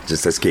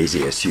This is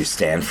KZSU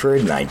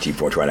Stanford,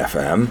 90.1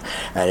 FM.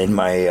 And in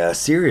my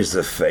series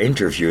of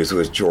interviews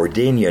with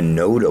Jordanian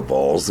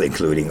notables,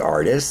 including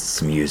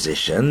artists,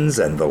 musicians,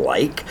 and the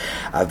like,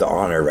 I have the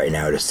honor right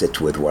now to sit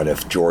with one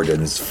of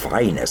Jordan's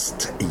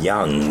finest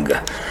young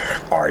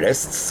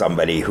artists,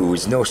 somebody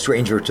who's no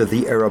stranger to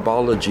the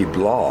Arabology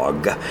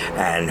blog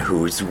and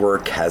whose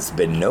work has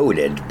been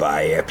noted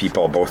by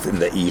people both in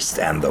the East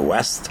and the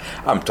West.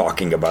 I'm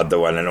talking about the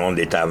one and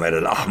only Tamer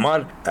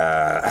Ahmar.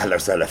 أهلا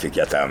وسهلا فيك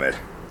يا تامر.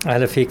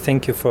 أهلا فيك.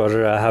 Thank you for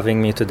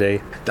having me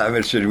today.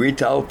 Tamer, should we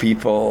tell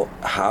people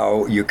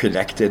how you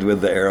connected with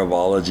the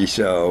Arabology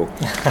show?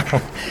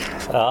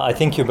 I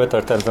think you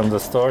better tell them the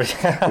story.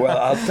 Well,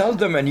 I'll tell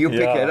them and you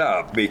pick it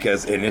up,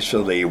 because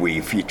initially we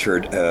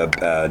featured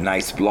a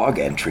nice blog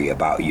entry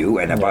about you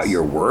and about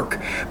your work,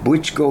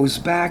 which goes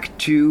back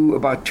to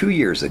about 2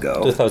 years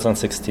ago.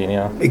 2016,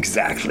 yeah.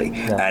 Exactly.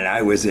 Yeah. And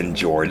I was in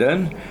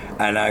Jordan,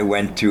 and I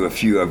went to a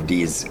few of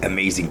these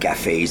amazing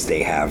cafes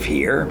they have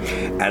here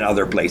and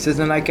other places,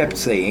 and I kept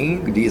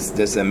saying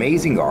this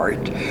amazing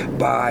art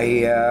by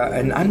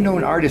an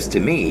unknown artist to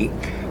me,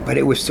 but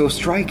it was so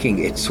striking.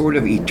 It sort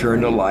of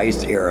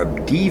eternalized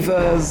Arab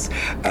divas,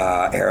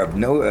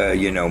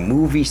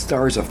 movie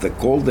stars of the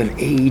golden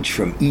age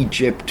from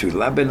Egypt to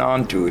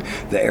Lebanon to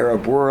the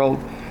Arab world.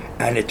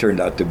 And it turned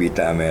out to be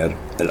Tamer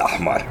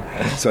Ahmar.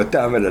 So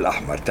Tamer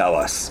Ahmar, tell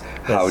us,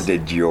 how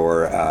did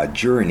your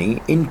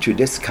journey into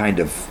this kind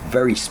of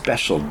very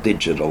special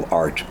digital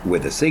art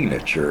with a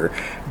signature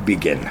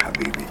begin,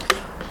 Habibi?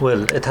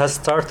 Well, it has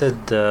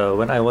started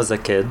when I was a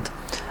kid.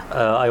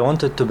 I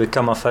wanted to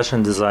become a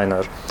fashion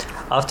designer.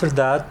 After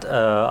that,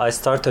 I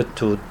started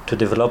to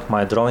develop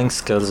my drawing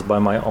skills by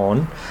my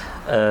own.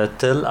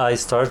 Till I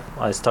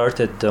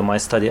started my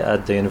study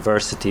at the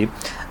university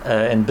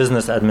in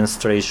business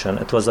administration.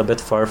 It was a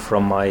bit far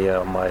from my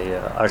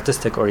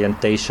artistic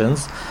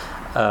orientations.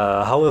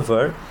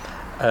 However,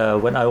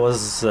 when I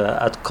was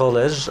at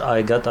college,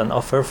 I got an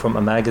offer from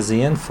a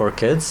magazine for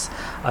kids.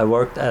 I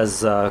worked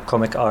as a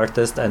comic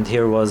artist, and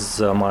here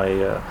was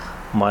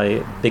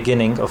my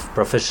beginning of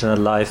professional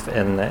life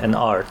in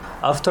art.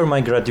 After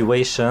my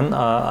graduation,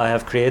 I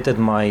have created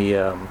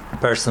my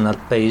personal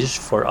page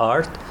for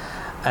art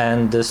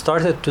and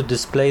started to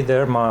display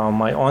there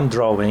my own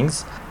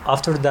drawings.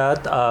 After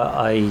that,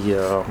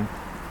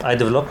 I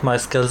developed my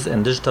skills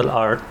in digital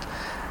art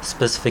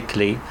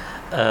specifically.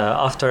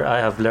 After I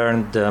have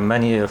learned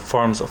many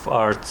forms of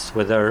arts,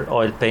 whether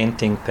oil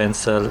painting,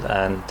 pencil,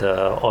 and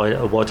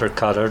oil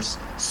watercolors.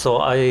 So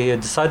I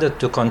decided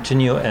to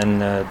continue in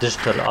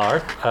digital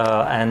art,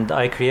 and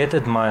I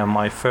created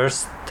my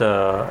first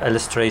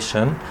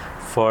illustration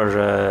for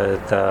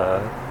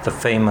the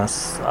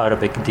famous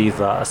Arabic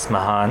diva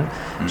Asmahan.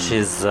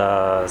 She's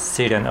a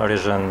Syrian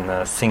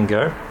origin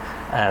singer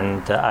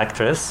and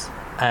actress,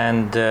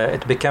 and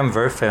it became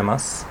very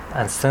famous.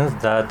 And since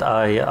that,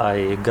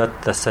 I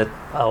got the set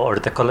or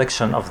the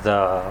collection of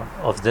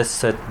this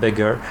set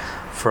bigger,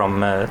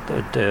 from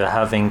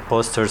having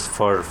posters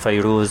for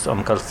Fairuz,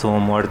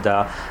 Kulthum,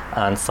 Warda,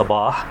 and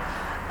Sabah.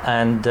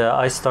 And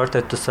I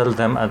started to sell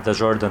them at the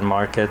Jordan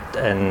market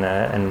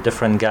in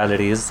different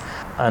galleries,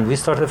 and we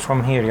started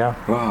from here.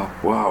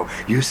 Wow,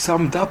 you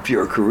summed up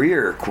your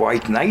career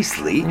quite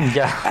nicely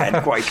and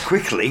quite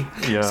quickly.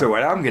 So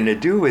what I'm going to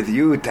do with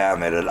you,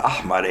 Tamer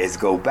Ahmar, is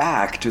go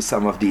back to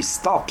some of these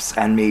stops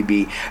and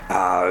maybe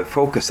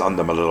focus on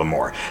them a little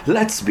more.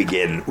 Let's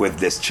begin with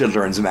this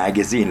children's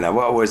magazine. Now,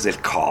 what was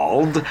it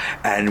called,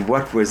 and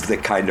what was the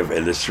kind of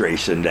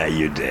illustration that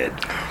you did?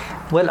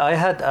 Well, I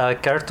had a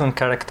cartoon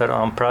character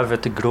on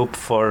private group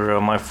for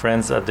my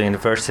friends at the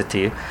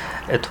university.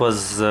 It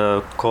was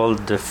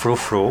called Fru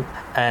Fru.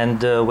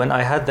 And when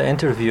I had the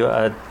interview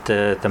at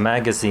the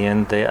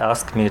magazine, they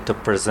asked me to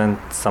present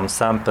some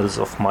samples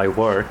of my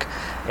work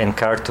in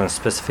cartoon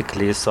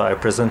specifically. So I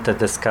presented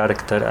this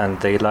character,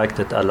 and they liked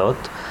it a lot.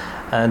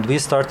 And we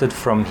started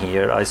from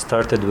here. I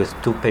started with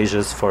 2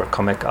 pages for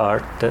comic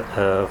art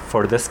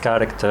for this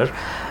character.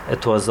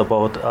 It was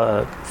about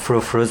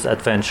Fru Fru's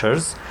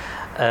adventures.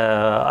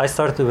 I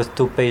started with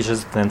 2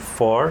 pages, then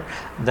 4.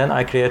 Then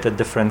I created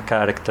different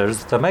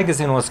characters. The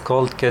magazine was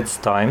called Kids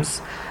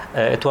Times.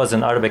 It was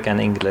in Arabic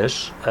and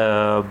English,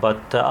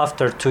 but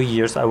after 2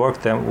 years, I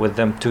worked with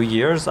them 2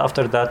 years.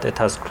 After that, it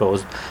has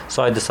closed,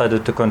 so I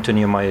decided to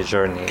continue my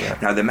journey.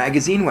 Now, the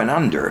magazine went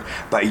under,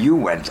 but you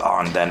went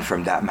on then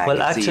from that magazine.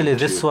 Well, actually,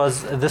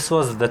 this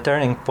was the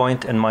turning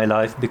point in my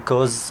life,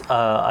 because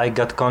I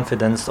got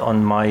confidence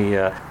on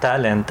my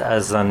talent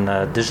as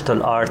a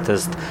digital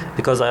artist,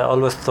 because I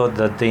always thought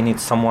that they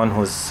need someone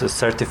who's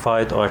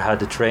certified or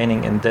had a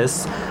training in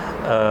this.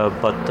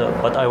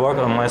 But I worked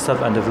on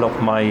myself and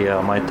developed my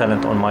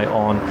talent on my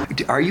own.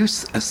 Are you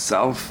a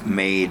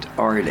self-made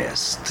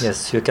artist?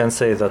 Yes, you can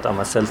say that I'm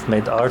a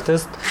self-made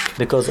artist,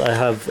 because I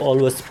have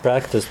always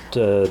practiced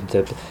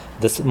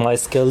my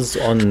skills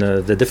on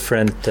the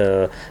different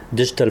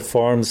digital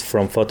forms,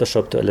 from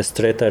Photoshop to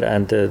Illustrator,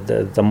 and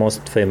the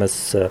most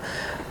famous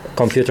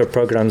computer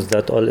programs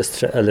that all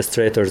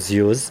illustrators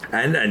use.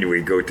 And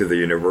we go to the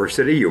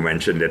university. You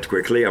mentioned it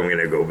quickly. I'm going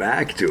to go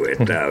back to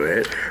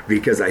it,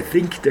 because I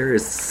think there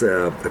is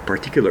a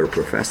particular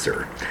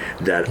professor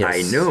that Yes.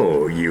 I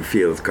know you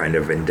feel kind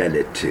of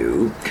indebted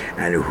to,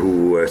 and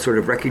who sort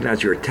of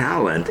recognized your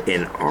talent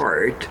in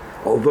art,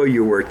 although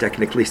you were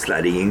technically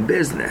studying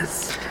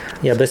business.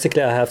 Yeah,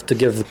 basically I have to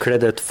give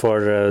credit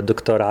for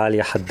Dr.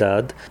 Alia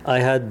Haddad. I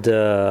had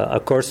a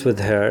course with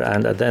her,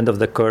 and at the end of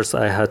the course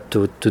I had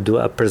to do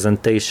a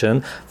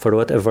presentation for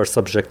whatever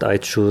subject I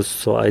choose.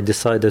 So I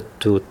decided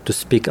to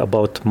speak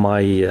about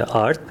my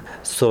art.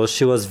 So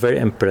she was very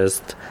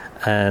impressed.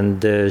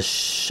 And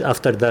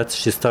after that,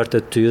 she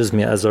started to use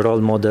me as a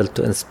role model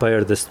to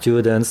inspire the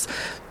students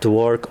to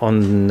work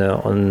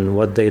on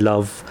what they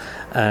love,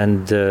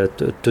 and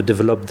to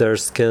develop their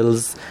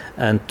skills,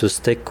 and to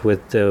stick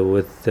with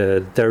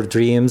their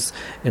dreams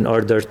in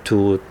order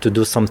to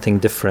do something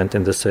different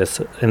in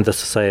the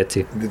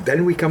society.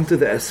 Then we come to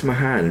the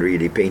Esmahan,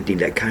 really painting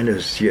that kind of,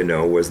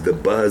 was the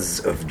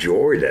buzz of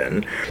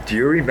Jordan. Do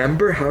you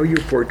remember how you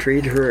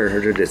portrayed her, or how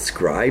to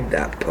describe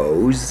that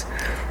pose?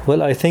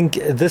 Well, I think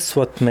this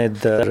what made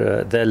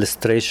the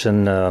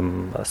illustration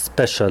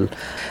special.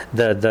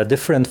 The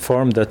different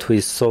form that we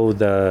saw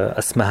the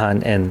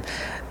Esmahan in,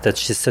 that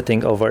she's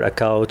sitting over a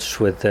couch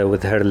with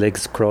her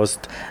legs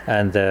crossed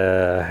and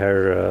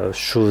her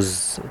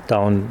shoes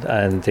down,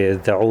 and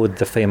the oud,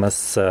 the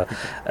famous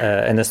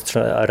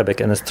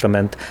Arabic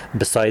instrument,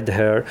 beside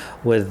her,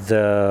 with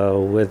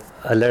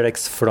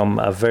lyrics from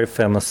a very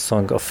famous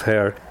song of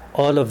her.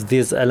 All of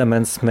these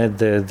elements made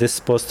this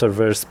poster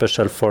very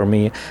special for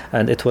me,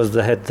 and it was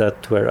the head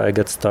where I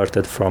got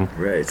started from.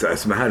 Right, so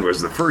Esmahan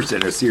was the first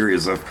in a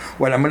series of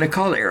what I'm going to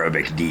call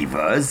Arabic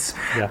divas.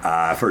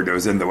 Yeah. For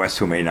those in the West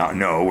who may not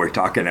know, we're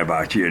talking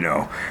about,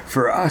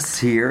 for us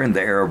here in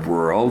the Arab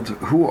world,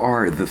 who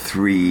are the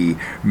three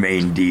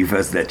main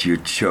divas that you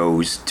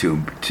chose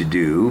to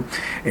do,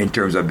 in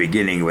terms of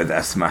beginning with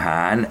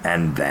Esmahan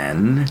and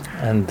then?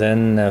 And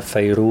then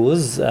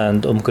Fairuz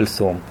and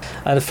Kulthum.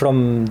 And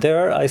from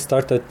there, I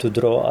started to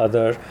draw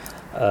other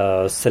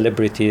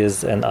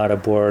celebrities in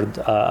Arab world.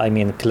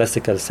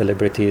 Classical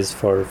celebrities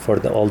for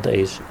the old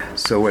age.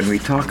 So when we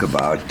talk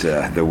about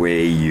the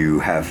way you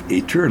have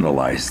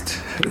eternalized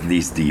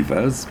these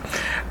divas,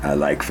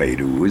 like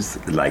Fairuz,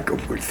 like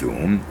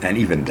Kulthum, and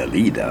even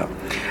Dalida,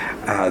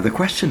 the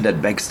question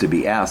that begs to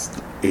be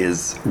asked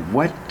is,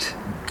 what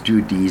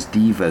do these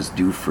divas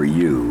do for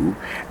you,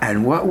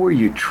 and what were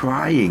you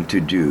trying to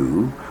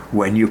do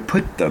when you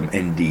put them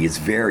in these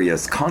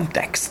various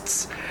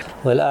contexts?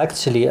 Well,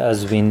 actually,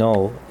 as we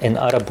know, in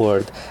Arab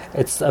world,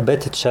 it's a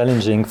bit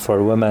challenging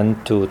for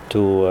women to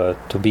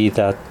be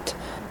that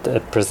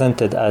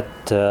presented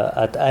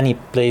at any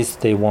place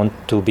they want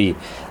to be,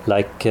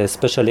 like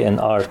especially in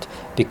art,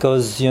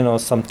 because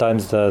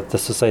sometimes the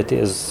society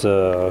is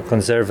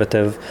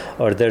conservative,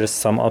 or there is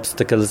some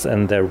obstacles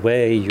in their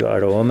way. You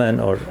are a woman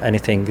or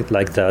anything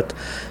like that.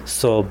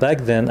 So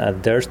back then,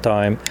 at their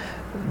time,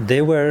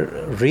 they were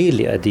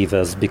really a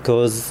divas,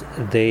 because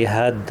they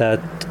had that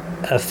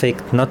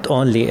effect not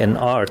only in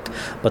art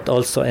but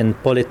also in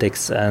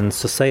politics and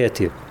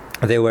society.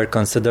 They were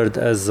considered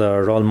as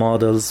role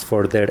models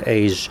for their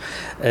age.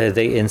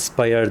 They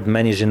inspired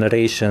many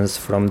generations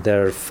from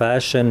their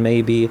fashion,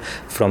 maybe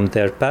from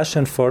their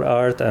passion for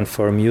art and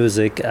for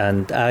music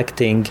and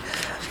acting.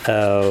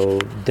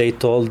 They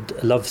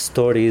told love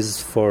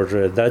stories for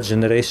that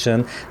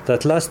generation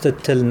that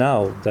lasted till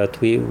now,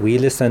 that we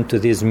listen to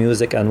this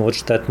music and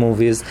watch that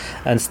movies,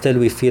 and still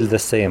we feel the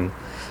same.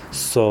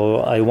 So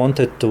I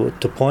wanted to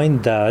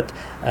point that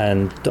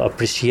and to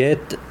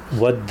appreciate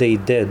what they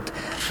did,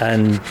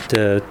 and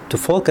to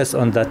focus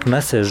on that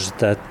message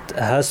that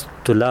has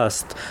to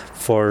last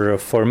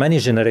for many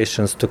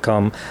generations to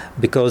come,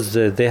 because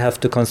they have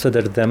to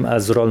consider them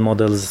as role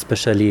models,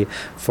 especially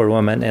for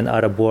women in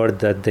Arab world,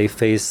 that they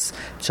face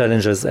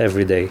challenges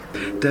every day.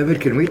 David,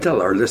 can we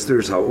tell our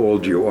listeners how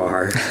old you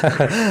are?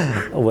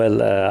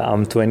 Well,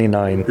 I'm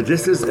 29.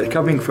 This is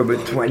coming from a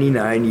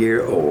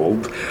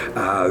 29-year-old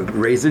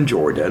raised in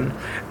Jordan.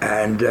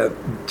 And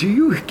do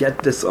you get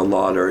this a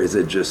lot, or is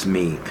it just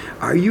me?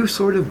 Are you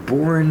sort of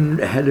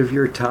born ahead of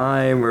your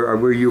time, or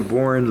were you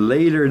born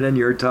later than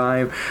your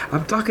time?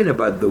 I'm talking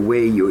about the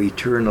way you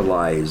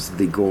eternalize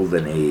the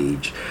golden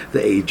age,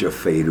 the age of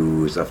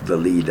Fairuz, of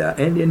Dalida,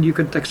 and you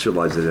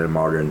contextualize it in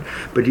modern.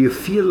 But do you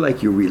feel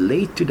like you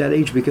relate to that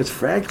age? Because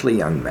frankly,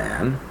 young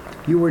man,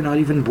 you were not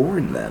even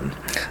born then.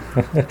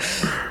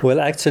 Well,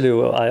 actually,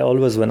 I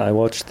always, when I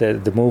watch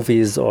the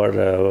movies or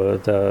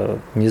the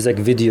music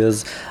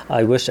videos,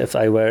 I wish if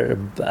I were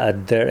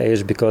at their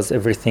age, because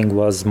everything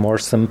was more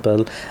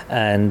simple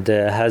and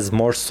has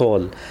more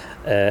soul.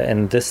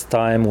 In this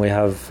time we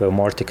have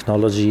more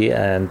technology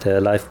and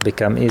life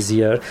become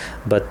easier,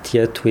 but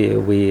yet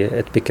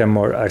it became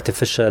more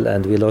artificial,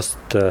 and we lost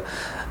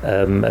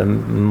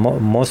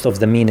most of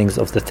the meanings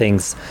of the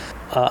things.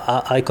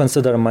 I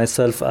consider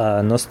myself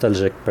a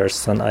nostalgic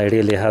person. I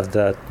really have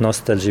that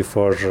nostalgia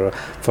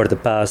for the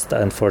past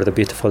and for the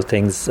beautiful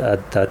things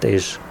at that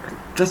age.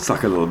 Let's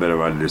talk a little bit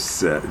about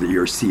this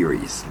your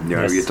series.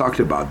 Yes. You talked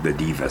about the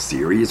Diva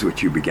series,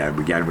 which you began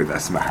with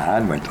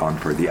Ahmar, went on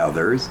for the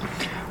others.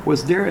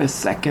 Was there a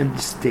second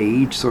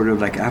stage, sort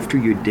of like after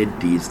you did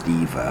these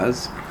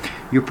divas,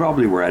 you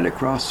probably were at a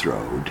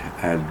crossroad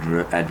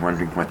and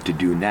wondering what to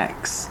do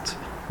next?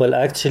 Well,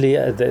 actually,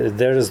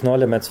 there is no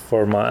limits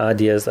for my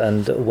ideas,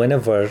 and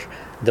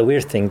the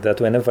weird thing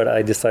that whenever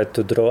I decide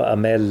to draw a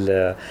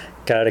male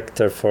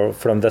character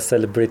from the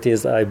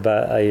celebrities, I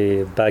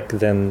back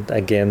then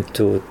again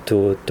to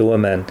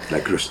women.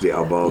 Like Rushdie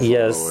Abaza?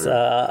 Yes,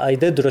 I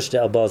did Rushdie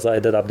Abaza, I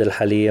did Abdul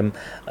Halim,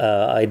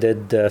 I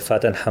did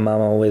Faten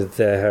Hamama with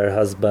her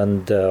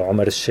husband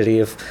Omar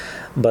al-Sharif,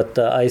 but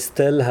I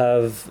still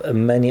have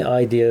many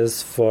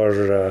ideas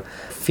for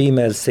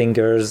female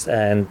singers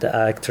and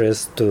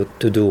actresses to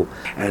do.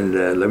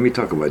 And let me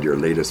talk about your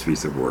latest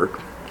piece of work.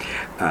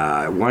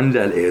 One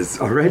that is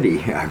already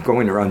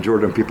going around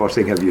Jordan, people are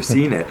saying, have you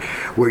seen it?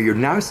 Where you're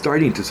now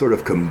starting to sort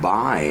of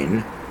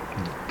combine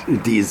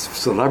these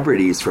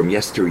celebrities from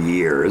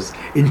yesteryears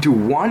into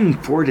one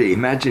portrait,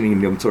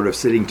 imagining them sort of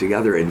sitting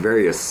together in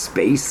various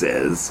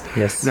spaces.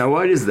 Yes. Now,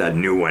 what is that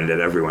new one that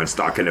everyone's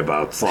talking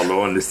about?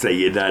 Salon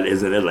Sayyidat,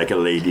 isn't it? Like a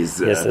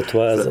ladies... Yes, it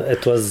was.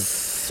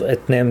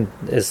 It named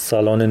is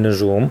Salon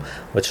al-Nujum,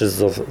 which is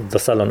the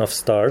Salon of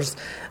Stars.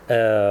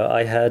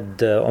 I had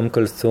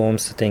Kulthum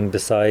sitting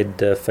beside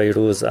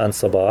Fayrouz and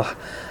Sabah,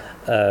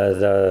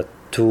 the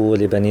two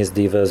Lebanese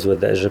divas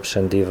with the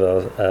Egyptian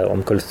diva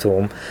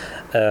Kulthum.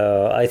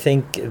 I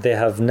think they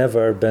have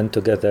never been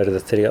together, the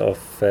three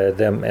of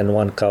them, in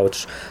one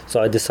couch.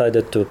 So I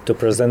decided to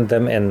present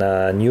them in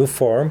a new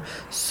form.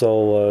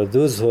 So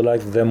those who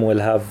like them will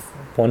have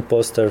one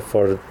poster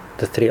for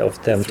the three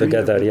of them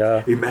together.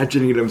 Yeah,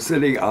 imagining them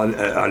sitting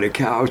on a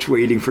couch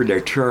waiting for their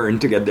turn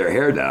to get their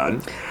hair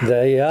done.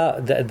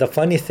 The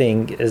funny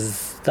thing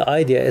is the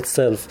idea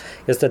itself.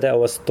 Yesterday I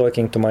was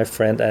talking to my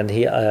friend and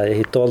he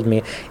told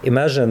me,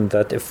 imagine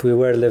that if we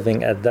were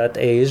living at that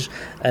age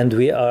and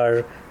we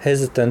are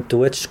hesitant to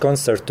which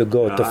concert to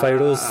go, to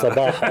Fayrouz,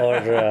 Sabah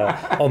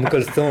or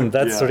Kulthum.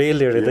 That's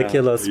really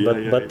ridiculous,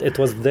 but it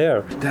was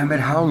there. Damn it,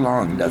 how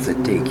long does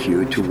it take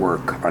you to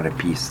work on a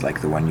piece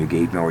like the one you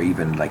gave me, or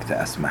even like the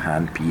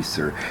Asmahan piece,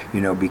 or,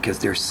 because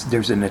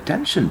there's an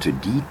attention to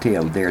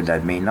detail there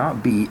that may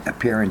not be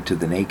apparent to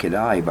the naked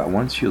eye, but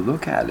once you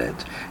look at it,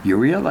 you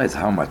realize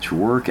how much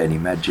work and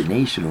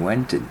imagination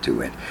went into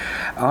it.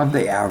 On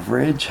the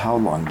average, how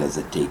long does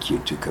it take you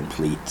to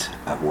complete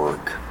a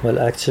work? Well,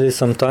 actually,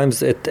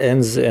 sometimes it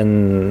ends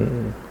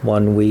in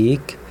 1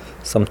 week.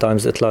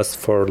 Sometimes it lasts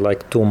for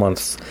like 2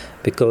 months,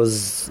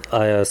 because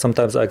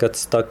sometimes I get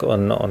stuck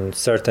on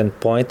certain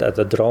point at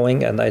the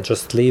drawing and I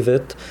just leave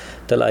it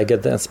till I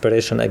get the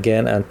inspiration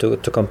again and to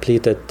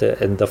complete it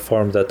in the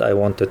form that I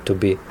want it to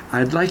be.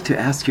 I'd like to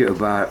ask you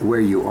about where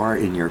you are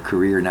in your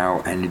career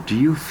now, and do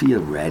you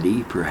feel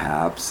ready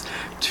perhaps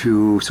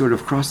to sort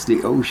of cross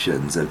the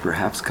oceans and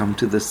perhaps come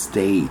to the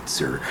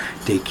States or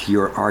take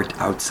your art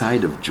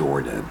outside of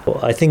Jordan?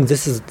 Well, I think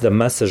this is the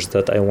message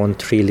that I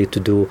want really to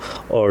do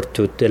or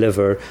to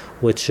deliver,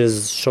 which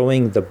is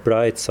showing the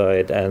bright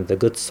side and the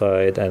good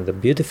side and the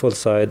beautiful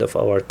side of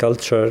our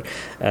culture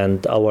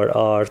and our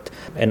art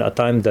in a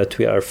time that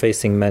we are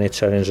facing many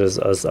challenges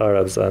as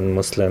Arabs and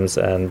Muslims,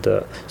 and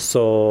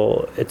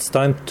so it's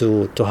time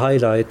to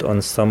highlight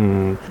on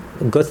some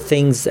good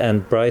things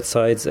and bright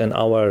sides in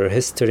our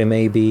history,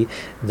 maybe,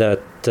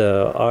 that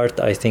art,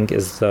 I think,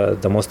 is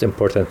the most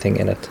important thing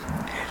in it.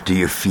 Do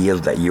you feel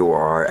that you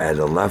are at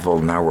a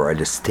level now, or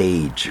at a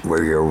stage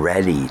where you're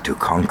ready to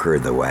conquer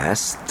the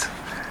West?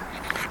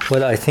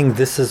 Well, I think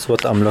this is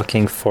what I'm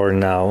looking for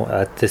now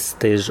at this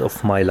stage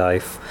of my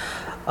life.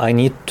 I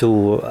need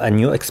a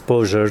new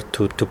exposure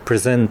to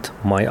present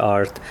my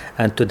art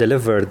and to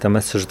deliver the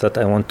message that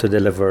I want to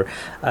deliver.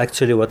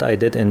 Actually, what I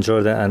did in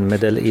Jordan and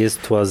Middle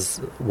East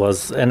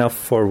was enough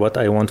for what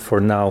I want for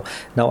now.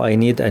 Now I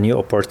need a new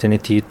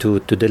opportunity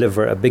to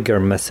deliver a bigger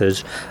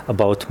message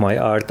about my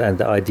art and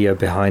the idea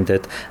behind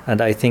it.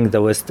 And I think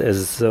the West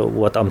is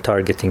what I'm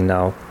targeting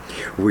now.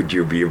 Would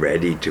you be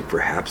ready to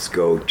perhaps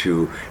go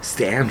to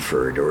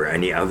Stanford or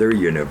any other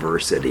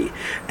university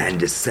and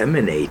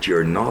disseminate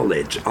your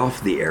knowledge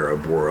of the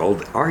Arab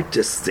world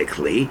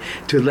artistically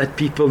to let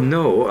people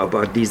know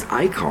about these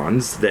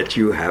icons that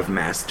you have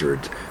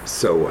mastered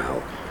so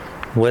well?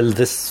 Well,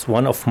 this is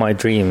one of my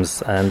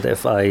dreams, and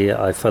if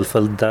I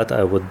fulfilled that,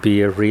 I would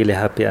be really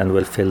happy and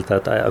will feel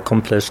that I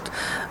accomplished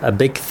a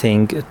big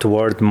thing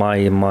toward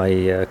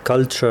my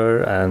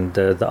culture and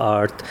the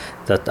art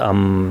that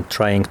I'm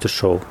trying to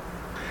show.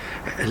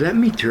 Let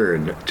me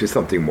turn to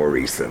something more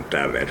recent,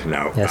 Tamer.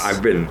 Now, yes.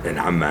 I've been in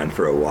Amman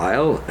for a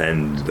while,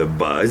 and the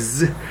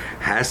buzz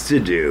has to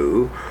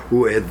do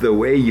with the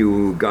way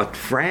you got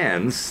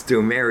France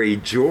to marry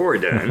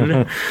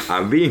Jordan.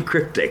 I'm being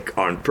cryptic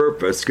on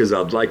purpose because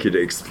I'd like you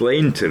to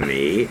explain to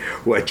me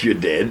what you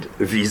did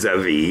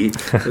vis-a-vis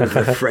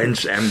the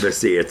French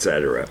embassy,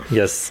 etc.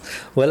 Yes.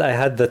 Well, I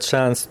had the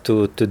chance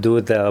to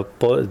do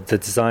the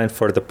design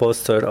for the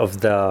poster of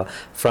the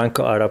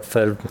Franco-Arab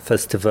Film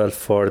Festival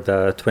for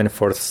the 25th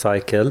 24th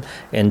cycle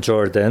in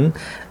Jordan.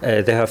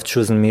 They have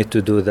chosen me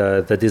to do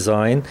the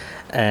design,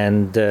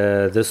 and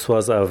this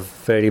was a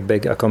very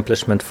big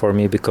accomplishment for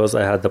me because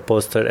I had the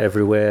poster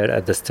everywhere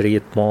at the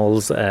street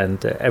malls and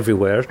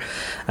everywhere.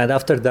 And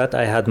after that,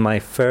 I had my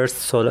first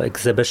solo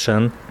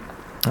exhibition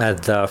at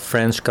the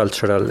French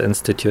Cultural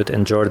Institute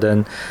in Jordan,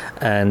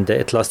 and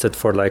it lasted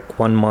for like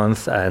 1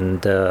 month,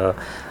 and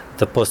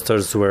the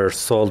posters were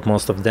sold,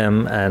 most of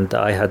them, and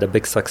I had a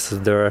big success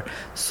there,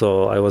 so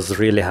I was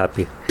really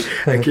happy.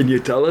 And can you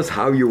tell us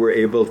how you were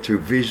able to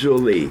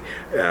visually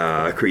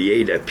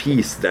create a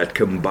piece that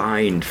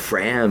combined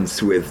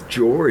France with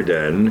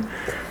Jordan?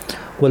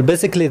 Well,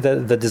 basically,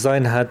 the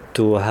design had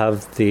to have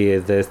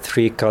the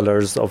three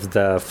colors of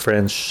the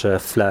French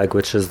flag,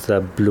 which is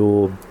the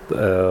blue,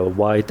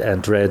 white,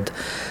 and red.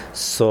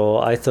 So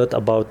I thought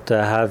about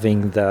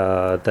having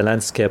the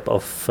landscape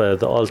of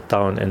the old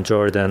town in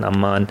Jordan,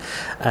 Amman,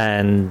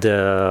 and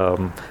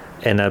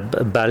in a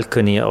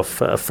balcony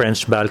of a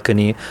French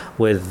balcony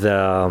with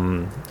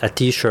a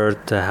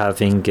T-shirt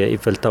having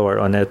Eiffel Tower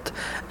on it,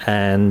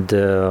 and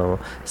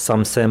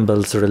some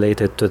symbols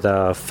related to the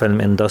film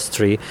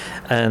industry,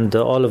 and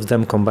all of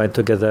them combined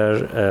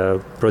together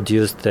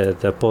produced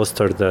the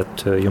poster that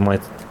you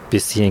might be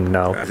seeing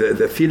now.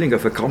 The feeling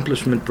of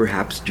accomplishment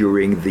perhaps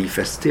during the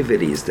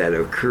festivities that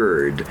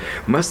occurred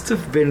must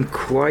have been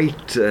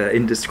quite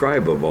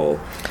indescribable.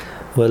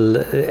 Well,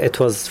 it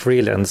was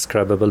really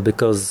indescribable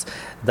because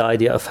the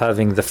idea of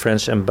having the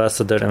French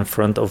ambassador in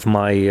front of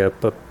my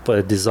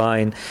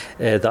design,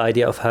 the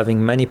idea of having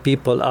many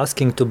people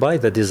asking to buy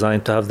the design,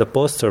 to have the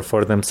poster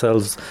for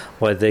themselves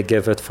while they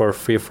give it for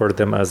free for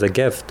them as a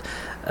gift.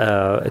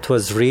 It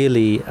was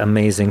really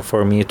amazing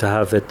for me to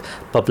have it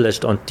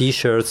published on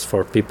T-shirts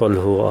for people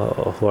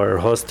who are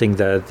hosting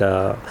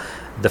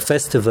the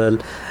festival.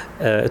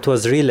 It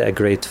was really a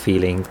great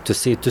feeling to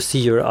see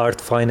your art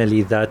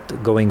finally that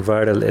going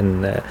viral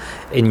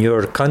in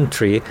your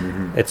country.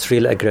 Mm-hmm. It's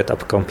really a great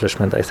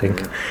accomplishment, I think.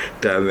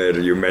 Tamer,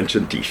 you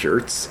mentioned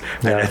T-shirts,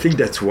 and yeah. I think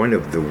that's one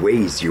of the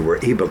ways you were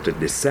able to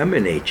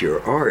disseminate your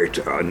art,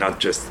 not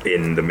just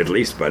in the Middle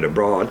East but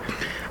abroad.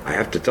 I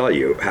have to tell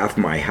you, half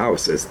my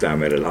house is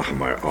Tamer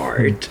al-Ahmar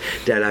art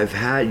that I've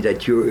had, that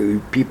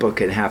people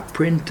can have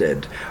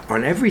printed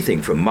on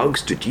everything from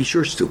mugs to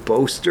T-shirts to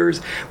posters.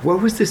 What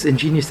was this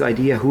ingenious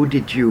idea? Who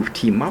did you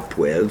team up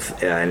with,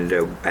 and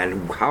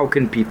how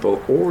can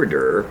people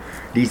order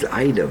these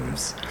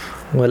items?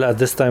 Well, at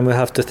this time, we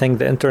have to thank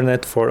the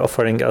internet for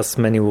offering us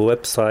many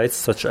websites,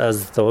 such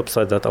as the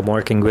website that I'm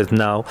working with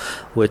now,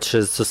 which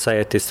is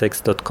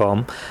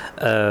society6.com.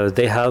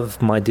 They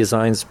have my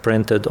designs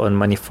printed on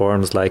many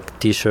forms like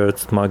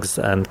T-shirts, mugs,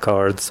 and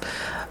cards.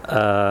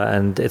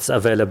 And it's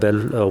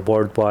available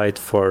worldwide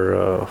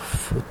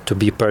to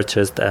be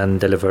purchased and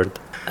delivered.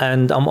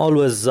 And I'm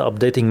always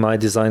updating my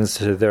designs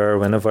there.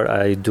 Whenever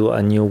I do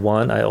a new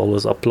one, I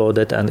always upload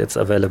it, and it's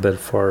available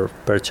for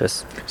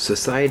purchase.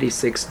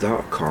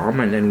 Society6.com,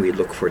 and then we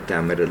look for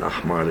Tamer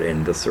al-Ahmar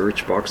in the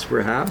search box,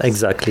 perhaps?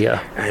 Exactly, yeah.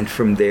 And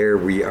from there,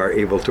 we are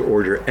able to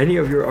order any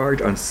of your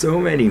art on so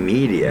many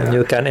media.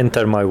 You can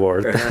enter my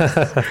world.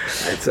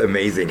 It's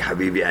amazing,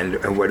 Habibi,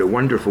 and what a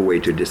wonderful way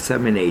to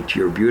disseminate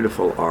your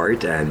beautiful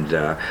art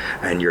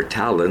and your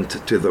talent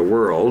to the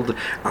world.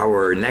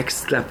 Our next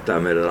step,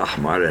 Tamer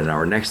al-Ahmar, and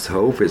our next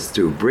hope is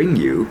to bring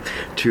you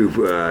to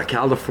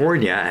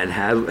California and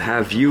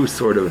have you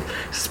sort of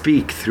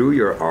speak through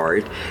your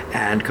art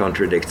and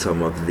contradict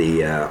some of the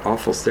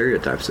awful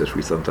stereotypes that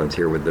we sometimes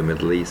hear with the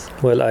Middle East.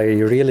 Well, I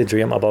really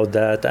dream about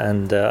that,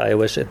 and I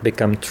wish it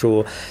become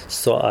true.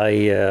 So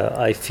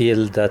I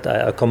feel that I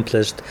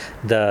accomplished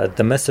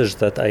the message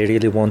that I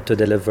really want to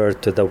deliver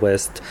to the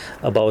West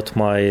about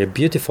my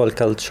beautiful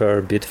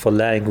culture, beautiful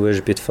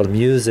language, beautiful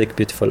music,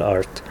 beautiful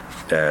art.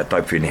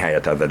 طيب، في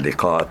نهاية هذا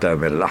اللقاء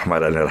تامر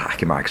الأحمر أنا راح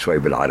أحكي معك شوي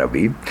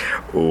بالعربي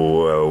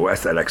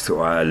وأسألك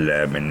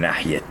سؤال من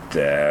ناحية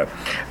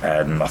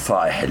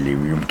النصائح اللي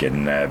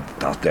يمكن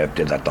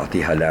تقدر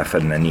تعطيها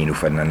لفنانين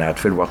وفنانات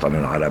في الوطن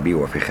العربي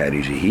وفي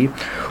خارجه،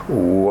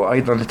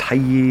 وأيضا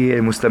تحيي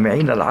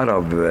المستمعين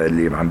العرب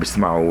اللي عم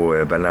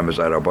بيسمعوا برنامج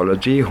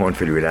أرابولوجي هون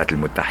في الولايات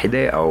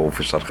المتحدة أو في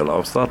الشرق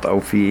الأوسط أو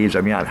في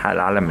جميع أنحاء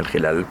العالم من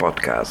خلال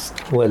البودكاست.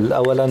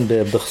 أولا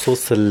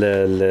بخصوص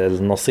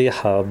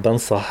النصيحة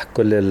بنصح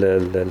كل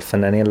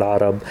الفنانين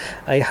العرب،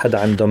 أي حد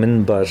عنده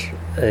منبر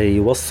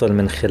يوصل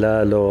من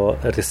خلاله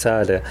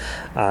رسالة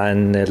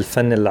عن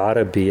الفن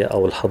العربي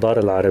أو الحضارة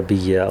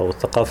العربية أو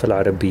الثقافة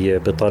العربية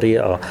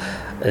بطريقة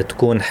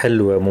تكون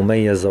حلوة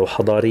مميزة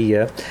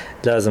وحضارية،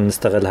 لازم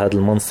نستغل هذا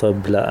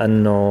المنصب،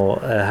 لأنه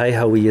هاي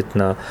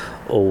هويتنا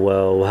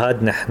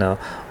وهاد نحنا،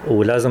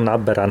 ولازم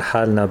نعبر عن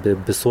حالنا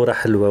بصورة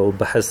حلوة.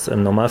 وبحس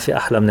إنه ما في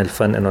أحلى من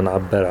الفن إنه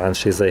نعبر عن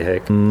شيء زي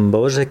هيك.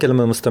 بوجه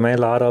كلمة مستمعين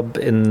العرب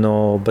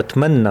إنه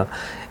بتمنى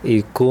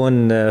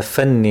يكون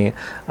فني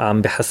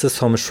عم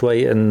بحسسهم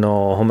شوي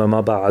إنه هم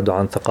ما بعدوا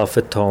عن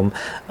ثقافتهم،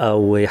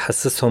 أو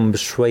يحسسهم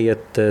بشوية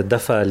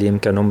دفى اللي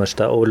يمكن هم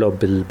اشتاقوا له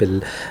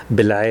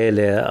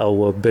بالعائلة،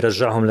 أو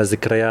برجعهم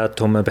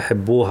لذكريات هم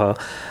بحبوها.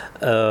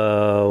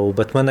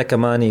 وبتمنى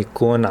كمان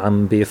يكون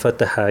عم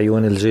بيفتح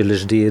عيون الجيل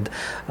الجديد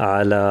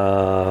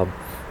على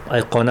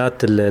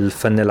أيقونات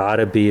الفن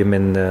العربي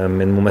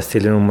من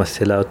ممثلين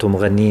وممثلات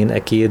ومغنيين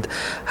أكيد،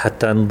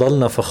 حتى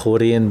نضلنا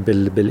فخورين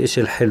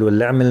بالإشي الحلو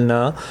اللي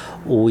عملناه،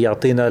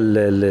 ويعطينا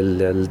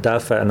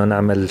الدافع أنه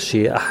نعمل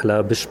شيء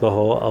أحلى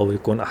بشبهه أو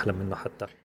يكون أحلى منه حتى.